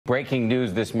Breaking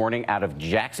news this morning out of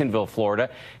Jacksonville,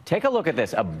 Florida. Take a look at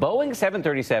this. A Boeing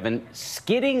 737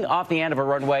 skidding off the end of a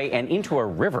runway and into a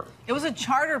river. It was a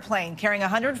charter plane carrying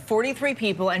 143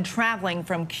 people and traveling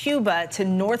from Cuba to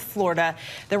North Florida.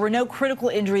 There were no critical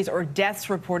injuries or deaths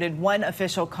reported, one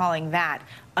official calling that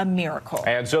a miracle.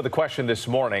 And so the question this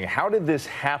morning, how did this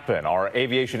happen? Our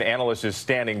aviation analyst is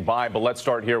standing by, but let's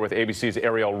start here with ABC's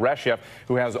Ariel Reshef,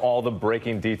 who has all the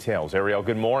breaking details. Ariel,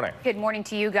 good morning. Good morning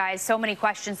to you guys. So many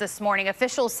questions this morning.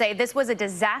 Officials say this was a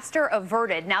disaster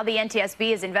averted. Now the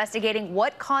NTSB is investigating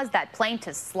what caused that plane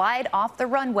to slide off the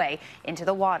runway into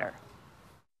the water.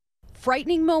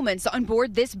 Frightening moments on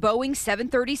board this Boeing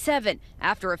 737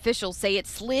 after officials say it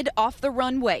slid off the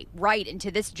runway right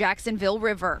into this Jacksonville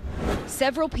river.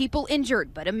 Several people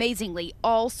injured, but amazingly,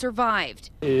 all survived.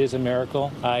 It is a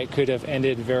miracle. It could have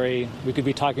ended we could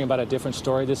be talking about a different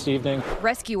story this evening.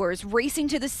 Rescuers racing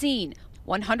to the scene.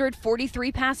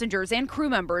 143 passengers and crew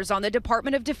members on the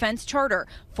Department of Defense charter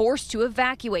forced to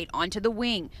evacuate onto the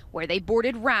wing, where they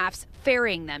boarded rafts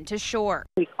ferrying them to shore.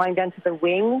 We climbed onto the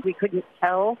wing. We couldn't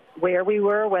tell where we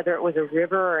were, whether it was a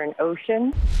river or an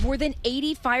ocean. More than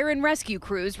 80 fire and rescue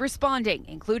crews responding,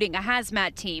 including a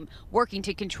hazmat team working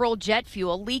to control jet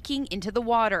fuel leaking into the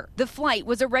water. The flight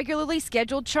was a regularly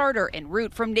scheduled charter en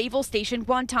route from Naval Station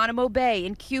Guantanamo Bay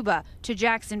in Cuba to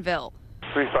Jacksonville.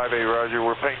 358, Roger.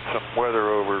 We're painting some weather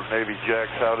over Navy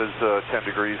Jacks. How does 10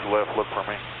 degrees left look for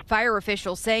me? Fire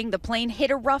officials saying the plane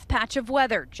hit a rough patch of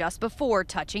weather just before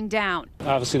touching down.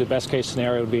 Obviously, the best case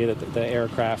scenario would be that the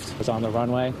aircraft was on the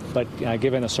runway, but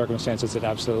given the circumstances, it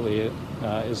absolutely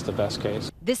is the best case.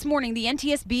 This morning, the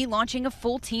NTSB launching a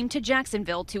full team to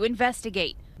Jacksonville to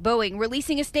investigate. Boeing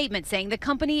releasing a statement saying the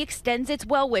company extends its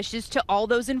well wishes to all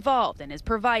those involved and is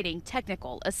providing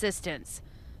technical assistance.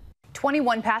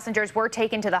 21 passengers were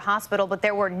taken to the hospital, but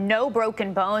there were no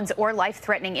broken bones or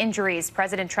life-threatening injuries.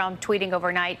 President Trump tweeting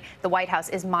overnight, the White House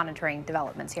is monitoring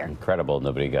developments here. Incredible.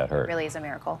 Nobody got hurt. It really is a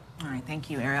miracle. All right. Thank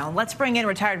you, Ariel. Let's bring in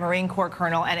retired Marine Corps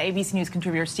Colonel and ABC News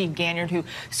contributor Steve Ganyard, who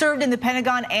served in the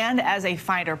Pentagon and as a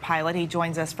fighter pilot. He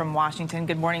joins us from Washington.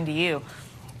 Good morning to you.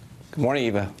 Good morning,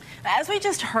 Eva. As we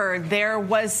just heard, there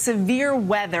was severe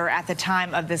weather at the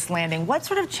time of this landing. What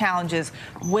sort of challenges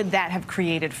would that have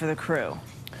created for the crew?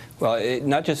 Well,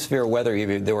 not just severe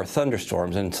weather, there were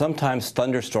thunderstorms, and sometimes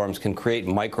thunderstorms can create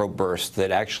microbursts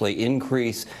that actually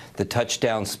increase the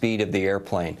touchdown speed of the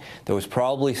airplane. There was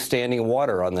probably standing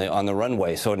water on the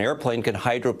runway, so an airplane can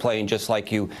hydroplane just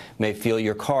like you may feel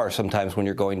your car sometimes when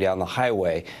you're going down the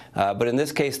highway. But in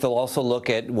this case, they'll also look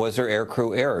at, was there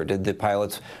aircrew error? Did the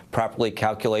pilots properly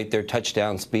calculate their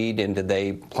touchdown speed, and did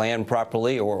they plan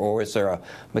properly, or is there a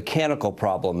mechanical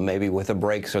problem, maybe with the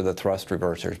brakes or the thrust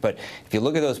reversers? But if you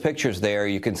look at those pictures there,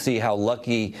 you can see how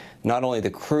lucky not only the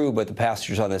crew but the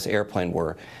passengers on this airplane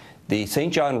were. The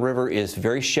St. John River is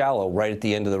very shallow right at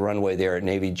the end of the runway there at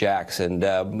Navy Jacks, and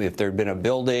if there had been a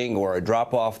building or a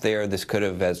drop-off there, this could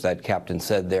have, as that captain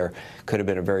said there, could have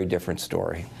been a very different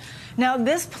story. Now,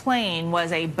 this plane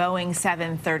was a Boeing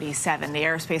 737. The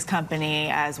aerospace company,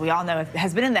 as we all know,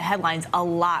 has been in the headlines a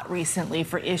lot recently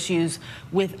for issues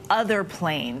with other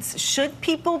planes. Should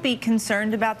people be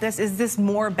concerned about this? Is this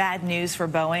more bad news for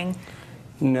Boeing?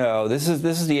 No, this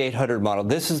is the 800 model.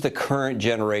 This is the current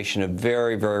generation of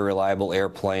very, very reliable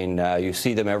airplane. You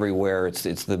see them everywhere.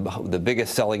 It's the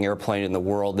biggest selling airplane in the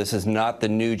world. This is not the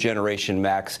new generation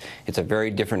MAX. It's a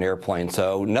very different airplane.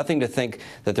 So nothing to think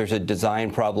that there's a design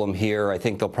problem here. I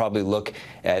think they'll probably look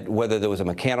at whether there was a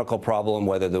mechanical problem,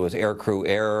 whether there was aircrew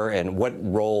error, and what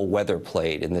role weather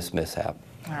played in this mishap.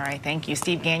 All right, thank you.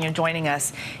 Steve Ganyard joining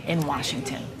us in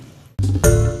Washington.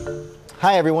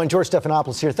 Hi, everyone. George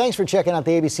Stephanopoulos here. Thanks for checking out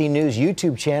the ABC News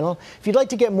YouTube channel. If you'd like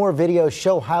to get more videos,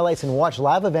 show highlights, and watch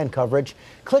live event coverage,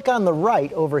 click on the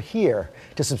right over here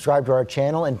to subscribe to our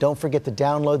channel. And don't forget to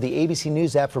download the ABC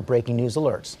News app for breaking news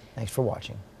alerts. Thanks for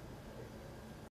watching.